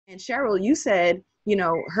And Sheryl, you said,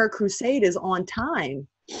 her crusade is on time.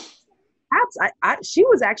 She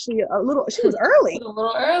was actually she was early. A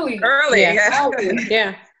little early. Early, yeah.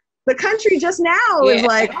 Yeah. The country just now is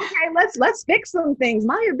like, okay, let's fix some things.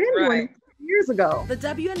 Maya been doing years ago. The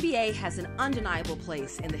WNBA has an undeniable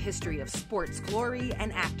place in the history of sports glory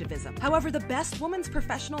and activism. However, the best women's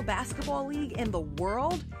professional basketball league in the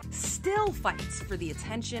world still fights for the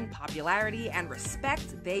attention, popularity, and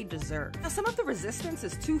respect they deserve. Now, some of the resistance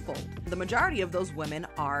is twofold. The majority of those women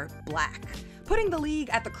are Black, putting the league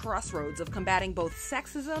at the crossroads of combating both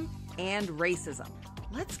sexism and racism.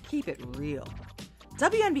 Let's keep it real.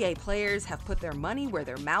 WNBA players have put their money where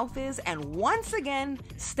their mouth is and once again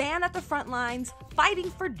stand at the front lines fighting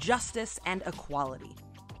for justice and equality.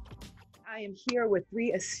 I am here with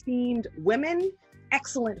 3 esteemed women,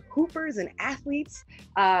 excellent hoopers and athletes.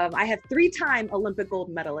 I have 3-time Olympic gold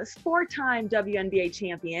medalist, 4-time WNBA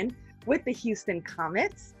champion with the Houston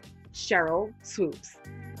Comets, Sheryl Swoopes.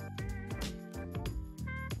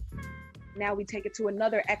 Now we take it to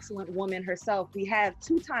another excellent woman herself. We have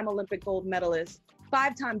 2-time Olympic gold medalist,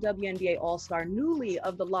 5-time WNBA All-Star, newly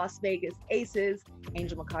of the Las Vegas Aces.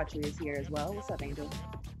 Angel McCoughtry is here as well. What's up, Angel?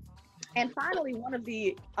 And finally, one of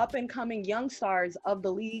the up-and-coming young stars of the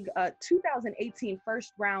league, 2018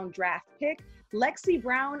 first-round draft pick, Lexie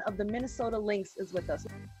Brown of the Minnesota Lynx is with us.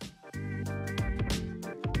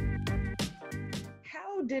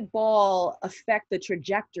 How did ball affect the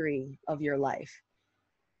trajectory of your life?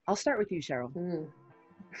 I'll start with you, Sheryl.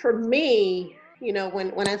 For me,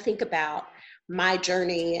 when I think about my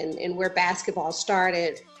journey and where basketball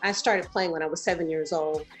started, I started playing when I was 7 years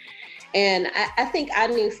old. And I think I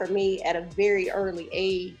knew for me at a very early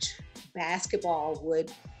age, basketball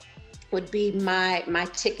would be my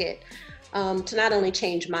ticket to not only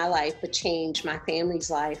change my life, but change my family's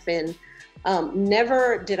life. And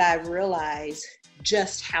never did I realize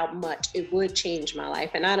just how much it would change my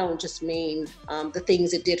life. And I don't just mean the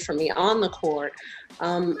things it did for me on the court.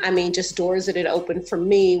 I mean, just doors that it opened for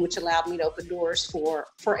me, which allowed me to open doors for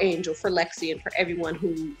Angel, for Lexie, and for everyone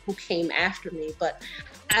who came after me. But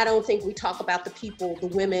I don't think we talk about the people, the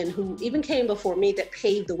women who even came before me that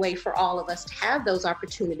paved the way for all of us to have those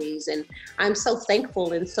opportunities. And I'm so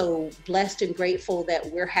thankful and so blessed and grateful that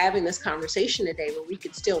we're having this conversation today where we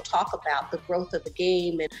can still talk about the growth of the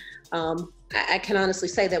game. And I can honestly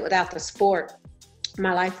say that without the sport,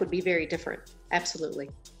 my life would be very different. Absolutely.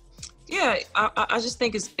 Yeah, I just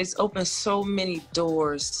think it's opened so many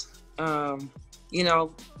doors. Growing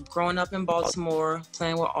up in Baltimore,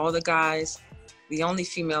 playing with all the guys, the only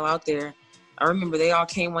female out there. I remember they all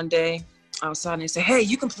came one day outside and they said, "Hey,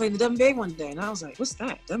 you can play in the WNBA one day." And I was like, "What's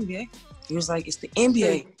that, WNBA?" He was like, "It's the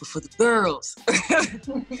NBA, but for the girls." I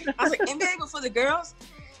was like, "NBA, but for the girls?"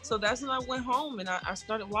 So that's when I went home and I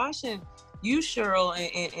started watching you, Sheryl,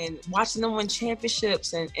 and watching them win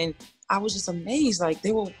championships. And I was just amazed. Like,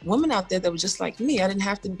 there were women out there that were just like me. I didn't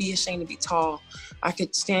have to be ashamed to be tall. I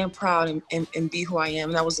could stand proud and be who I am.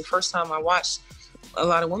 And that was the first time I watched a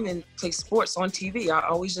lot of women play sports on TV. I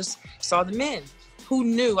always just saw the men. Who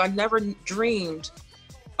knew? I never dreamed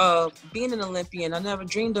of being an Olympian. I never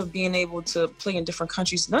dreamed of being able to play in different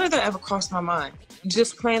countries. None of that ever crossed my mind.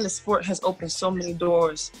 Just playing the sport has opened so many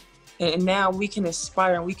doors. And now we can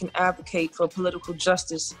inspire and we can advocate for political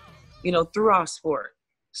justice, through our sport.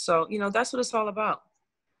 So, that's what it's all about.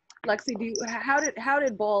 Lexie, how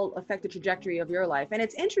did ball affect the trajectory of your life? And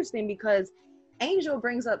it's interesting because Angel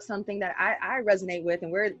brings up something that I resonate with,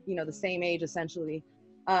 and we're, the same age essentially.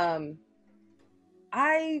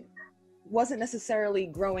 I wasn't necessarily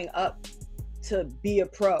growing up to be a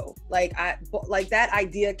pro. Like that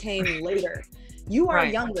idea came later. You are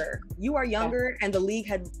younger. And the league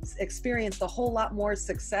had experienced a whole lot more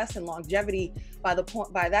success and longevity by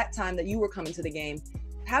that time that you were coming to the game.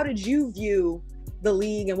 How did you view the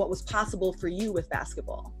league and what was possible for you with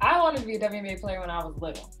basketball? I wanted to be a WNBA player when I was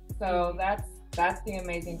little. So that's the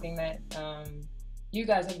amazing thing that you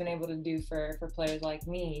guys have been able to do for players like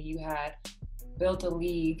me. You had built a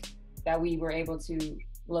league that we were able to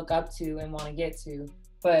look up to and want to get to.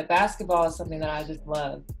 But basketball is something that I just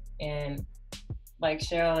love. And like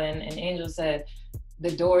Sheryl and Angel said,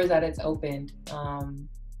 the doors that it's opened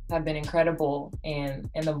have been incredible. And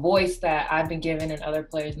the voice that I've been given and other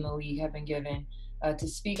players in the league have been given to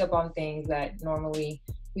speak up on things that normally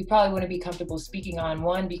we probably wouldn't be comfortable speaking on.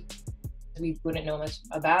 One, because we wouldn't know much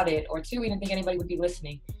about it, or two, we didn't think anybody would be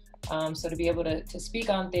listening. So to be able to speak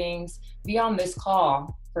on things, be on this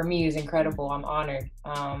call, for me is incredible. I'm honored.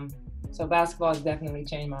 So basketball has definitely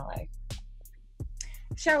changed my life.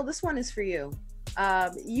 Sheryl, this one is for you.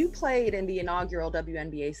 You played in the inaugural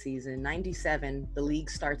WNBA season, 97. The league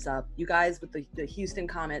starts up. You guys with the Houston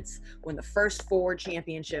Comets win the first 4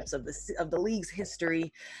 championships of the league's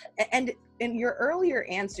history. And in your earlier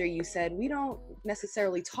answer, you said we don't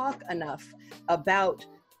necessarily talk enough about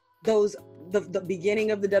the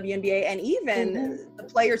beginning of the WNBA and even the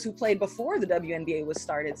players who played before the WNBA was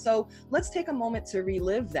started. So let's take a moment to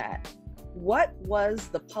relive that. What was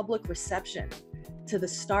the public reception to the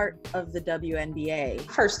start of the WNBA?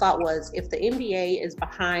 First thought was, if the NBA is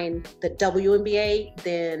behind the WNBA,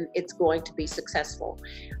 then it's going to be successful.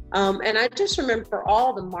 And I just remember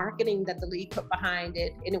all the marketing that the league put behind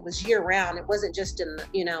it, and it was year round. It wasn't just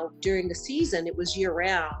during the season, it was year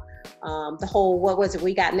round. The whole, what was it,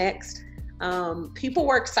 we got next? People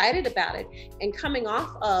were excited about it. And coming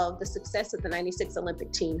off of the success that the 96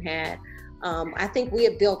 Olympic team had, I think we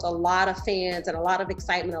have built a lot of fans and a lot of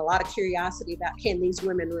excitement, a lot of curiosity about, can these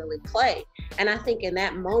women really play? And I think in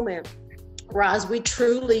that moment, Ros, we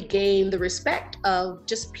truly gained the respect of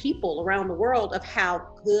just people around the world of how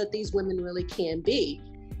good these women really can be.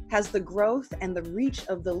 Has the growth and the reach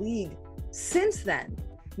of the league since then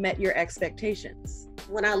met your expectations?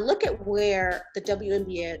 When I look at where the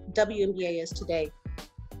WNBA is today,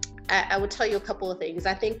 I would tell you a couple of things.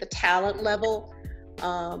 I think the talent level,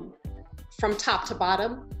 from top to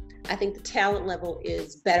bottom, I think the talent level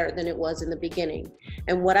is better than it was in the beginning.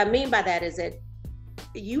 And what I mean by that is that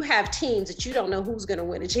you have teams that you don't know who's going to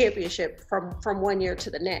win a championship from one year to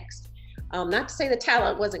the next. Not to say the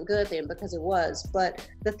talent wasn't good then, because it was, but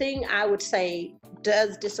the thing I would say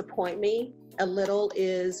does disappoint me a little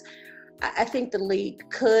is I think the league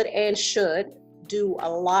could and should do a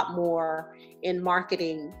lot more in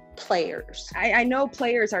marketing players. I know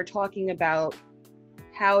players are talking about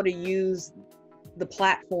how to use the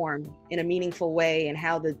platform in a meaningful way and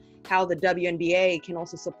how the WNBA can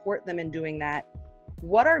also support them in doing that.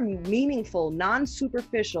 What are meaningful,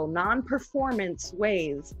 non-superficial, non-performance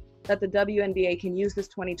ways that the WNBA can use this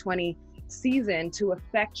 2020 season to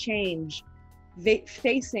affect change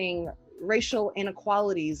facing racial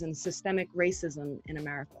inequalities and systemic racism in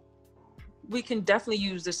America? We can definitely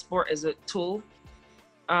use this sport as a tool.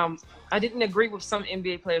 I didn't agree with some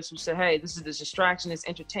NBA players who said, hey, this is this distraction, it's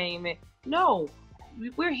entertainment. No,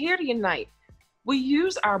 we're here to unite. We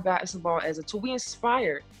use our basketball as a tool. We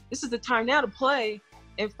inspire. This is the time now to play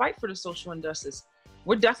and fight for the social injustice.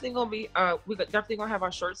 We're definitely going to be, we're definitely going to have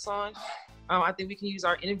our shirts on. I think we can use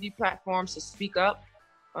our interview platforms to speak up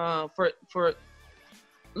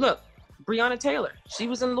look, Breonna Taylor, she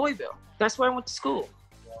was in Louisville. That's where I went to school.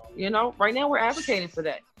 Right now we're advocating for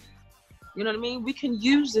that. You know what I mean? We can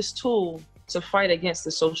use this tool to fight against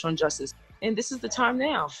the social injustice. And this is the time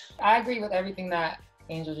now. I agree with everything that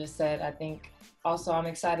Angel just said. I think also I'm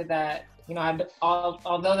excited that,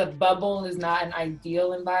 although the bubble is not an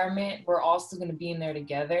ideal environment, we're also going to be in there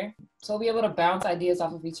together. So we'll be able to bounce ideas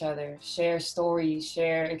off of each other, share stories,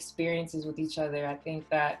 share experiences with each other. I think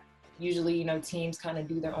that usually, teams kind of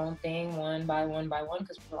do their own thing one by one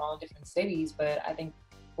because we're all in different cities. But I think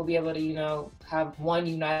we'll be able to, have one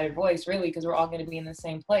united voice, really, because we're all going to be in the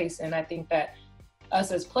same place. And I think that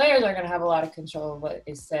us as players are going to have a lot of control of what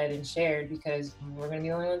is said and shared because we're going to be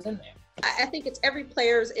the only ones in there. I think it's every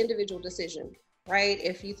player's individual decision, right?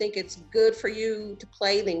 If you think it's good for you to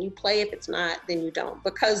play, then you play. If it's not, then you don't.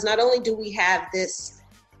 Because not only do we have this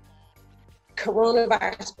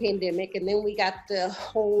coronavirus pandemic, and then we got the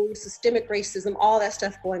whole systemic racism, all that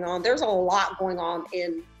stuff going on. There's a lot going on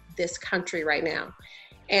in this country right now.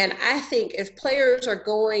 And I think if players are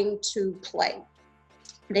going to play,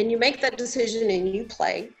 then you make that decision and you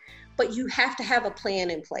play, but you have to have a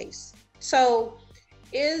plan in place. So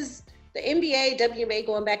is the NBA, WNBA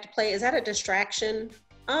going back to play, is that a distraction?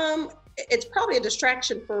 It's probably a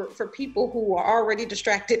distraction for people who are already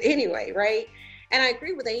distracted anyway, right? And I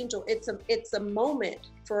agree with Angel, it's a moment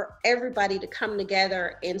for everybody to come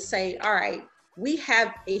together and say, all right, we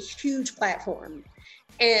have a huge platform.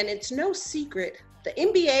 And it's no secret, the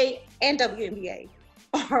NBA and WNBA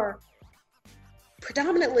are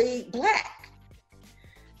predominantly Black.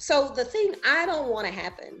 So the thing I don't want to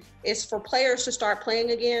happen is for players to start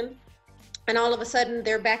playing again, and all of a sudden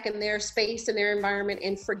they're back in their space and their environment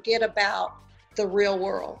and forget about the real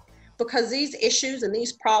world. Because these issues and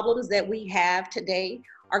these problems that we have today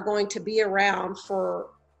are going to be around for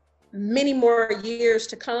many more years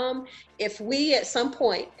to come. If we at some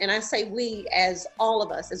point, and I say we as all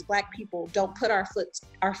of us as Black people, don't put our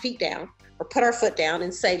feet down or put our foot down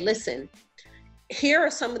and say, listen, here are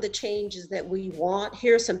some of the changes that we want.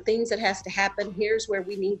 Here are some things that has to happen. Here's where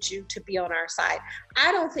we need you to be on our side.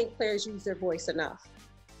 I don't think players use their voice enough.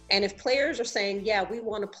 And if players are saying, yeah, we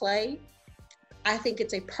want to play, I think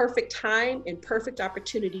it's a perfect time and perfect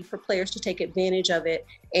opportunity for players to take advantage of it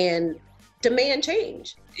and demand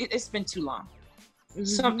change. It's been too long.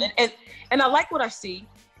 And I like what I see.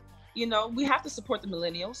 You know, we have to support the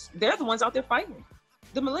millennials. They're the ones out there fighting.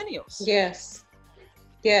 The millennials. Yes.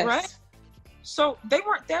 Right? So they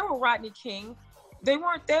weren't there with Rodney King. They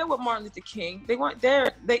weren't there with Martin Luther King. They weren't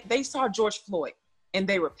there. They saw George Floyd and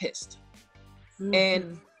they were pissed.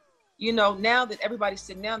 And, you know, now that everybody's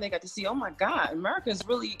sitting down, they got to see, oh my God, America is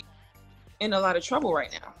really in a lot of trouble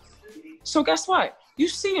right now. So guess what? You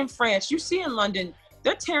see in France, you see in London,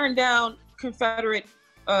 they're tearing down Confederate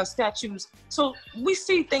statues. So we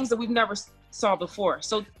see things that we've never saw before.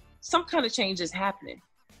 So some kind of change is happening,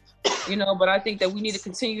 you know, but I think that we need to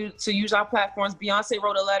continue to use our platforms. Beyonce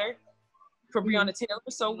wrote a letter for Breonna Taylor.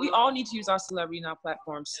 So we all need to use our celebrity and our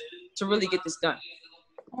platforms to really get this done.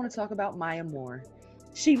 I want to talk about Maya Moore.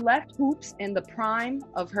 She left hoops in the prime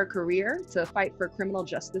of her career to fight for criminal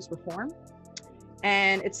justice reform.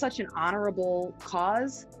 And it's such an honorable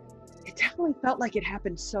cause. It definitely felt like it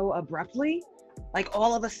happened so abruptly. Like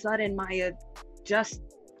all of a sudden, Maya just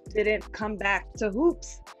didn't come back to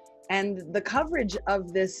hoops. And the coverage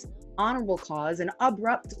of this honorable cause, an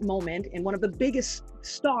abrupt moment in one of the biggest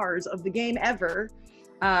stars of the game ever,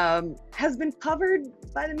 has been covered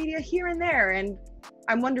by the media here and there. And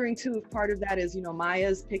I'm wondering too if part of that is, you know,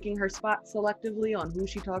 Maya's picking her spot selectively on who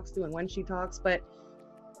she talks to and when she talks. But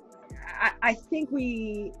I think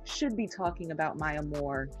we should be talking about Maya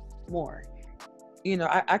Moore more. You know,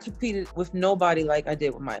 I competed with nobody like I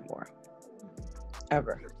did with Maya Moore,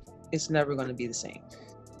 ever. It's never going to be the same.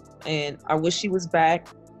 And I wish she was back,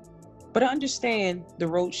 but I understand the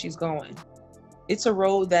road she's going. It's a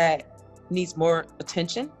road that needs more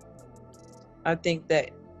attention. I think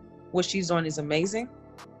that what she's on is amazing.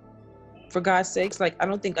 For God's sakes, like, I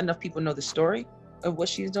don't think enough people know the story of what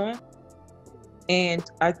she's doing. And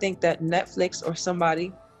I think that Netflix or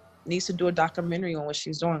somebody needs to do a documentary on what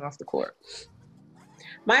she's doing off the court.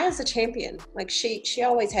 Maya's a champion. Like she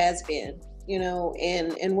always has been, you know,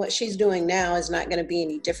 and what she's doing now is not going to be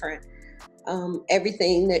any different.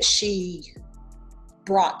 Everything that she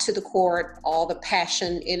brought to the court, all the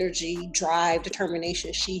passion, energy, drive,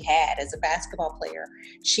 determination she had as a basketball player,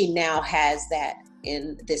 she now has that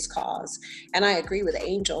in this cause. And I agree with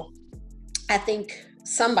Angel. I think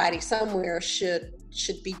somebody somewhere should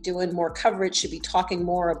be doing more coverage, should be talking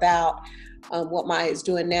more about what Maya is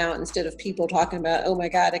doing now, instead of people talking about, oh my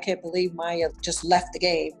God, I can't believe Maya just left the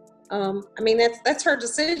game. I mean, that's her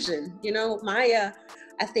decision. You know, Maya,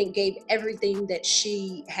 I think, gave everything that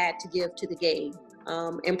she had to give to the game,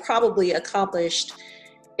 and probably accomplished,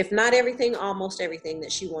 if not everything, almost everything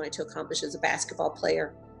that she wanted to accomplish as a basketball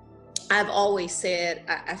player. I've always said,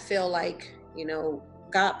 I feel like, you know,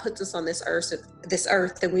 God puts us on this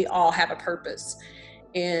earth, and we all have a purpose.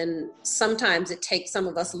 And sometimes it takes some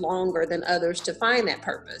of us longer than others to find that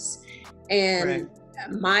purpose. And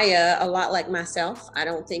Maya, a lot like myself, I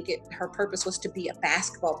don't think her purpose was to be a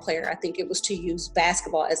basketball player. I think it was to use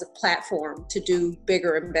basketball as a platform to do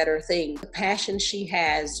bigger and better things. The passion she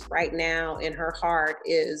has right now in her heart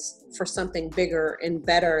is for something bigger and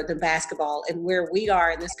better than basketball. And where we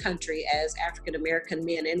are in this country as African-American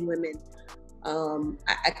men and women,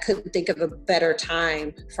 I couldn't think of a better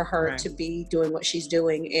time for her to be doing what she's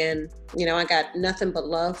doing. And, you know, I got nothing but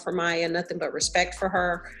love for Maya, nothing but respect for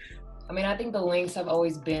her. I mean, I think the Lynx have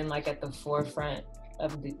always been like at the forefront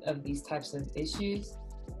of these types of issues.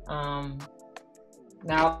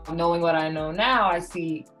 Now, knowing what I know now, I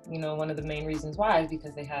see, you know, one of the main reasons why is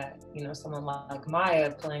because they had, you know, someone like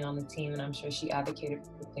Maya playing on the team, and I'm sure she advocated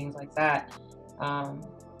for things like that.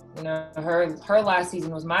 You know, her last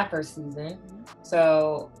season was my first season.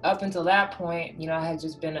 So up until that point, you know, I had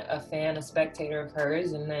just been a fan, a spectator of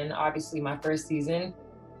hers. And then obviously my first season,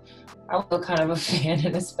 I was kind of a fan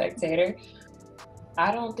and a spectator.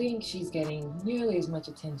 I don't think she's getting nearly as much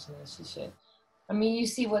attention as she should. I mean, you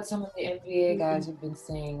see what some of the NBA guys have been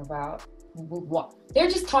saying about what they're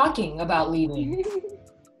just talking about leaving.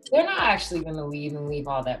 They're not actually going to leave and leave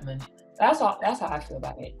all that money. That's how I feel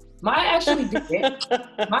about it. Maya actually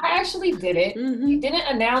did it. She didn't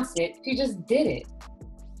announce it. She just did it.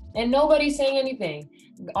 And nobody's saying anything.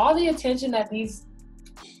 All the attention that they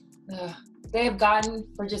have gotten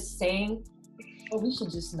for just saying, oh, we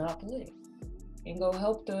should just not play and go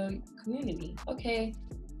help the community. Okay,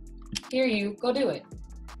 hear you, go do it.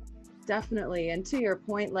 Definitely. And to your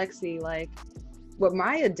point, Lexie, like what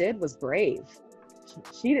Maya did was brave.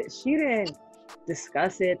 She didn't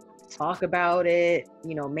discuss it, talk about it,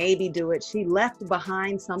 you know, maybe do it. She left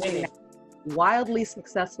behind something that's wildly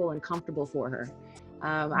successful and comfortable for her.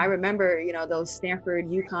 I remember, you know, those Stanford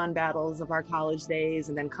UConn battles of our college days,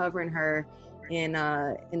 and then covering her in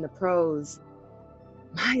the pros.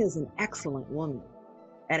 Maya's an excellent woman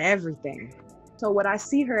at everything. So what I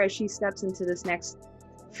see her as she steps into this next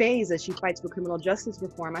phase, as she fights for criminal justice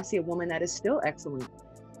reform, I see a woman that is still excellent.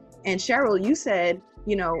 And Sheryl, you said,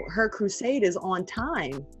 you know, her crusade is on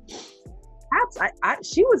time.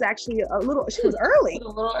 She was actually she was early. A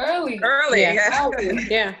little early.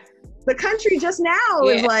 Yeah. The country just now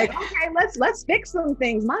is like, okay, let's fix some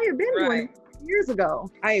things. Maya been doing years ago.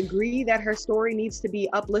 I agree that her story needs to be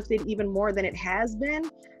uplifted even more than it has been,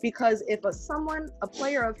 because if a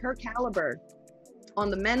player of her caliber on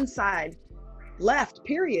the men's side left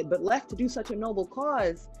to do such a noble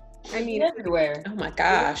cause, I mean, everywhere. Oh my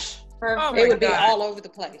gosh. It would be all over the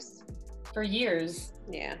place. For years.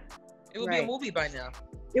 Yeah. It would be a movie by now.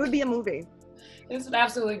 It would be a movie. This would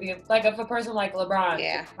absolutely be like if a person like LeBron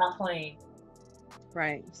is not playing.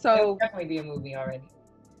 Right. It So would definitely be a movie already.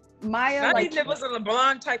 Maya, Not like, even if it was a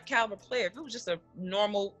LeBron type caliber player. If it was just a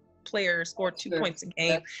normal player, scored 2 points a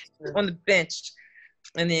game on the bench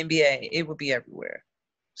in the NBA, it would be everywhere.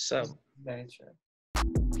 So very true.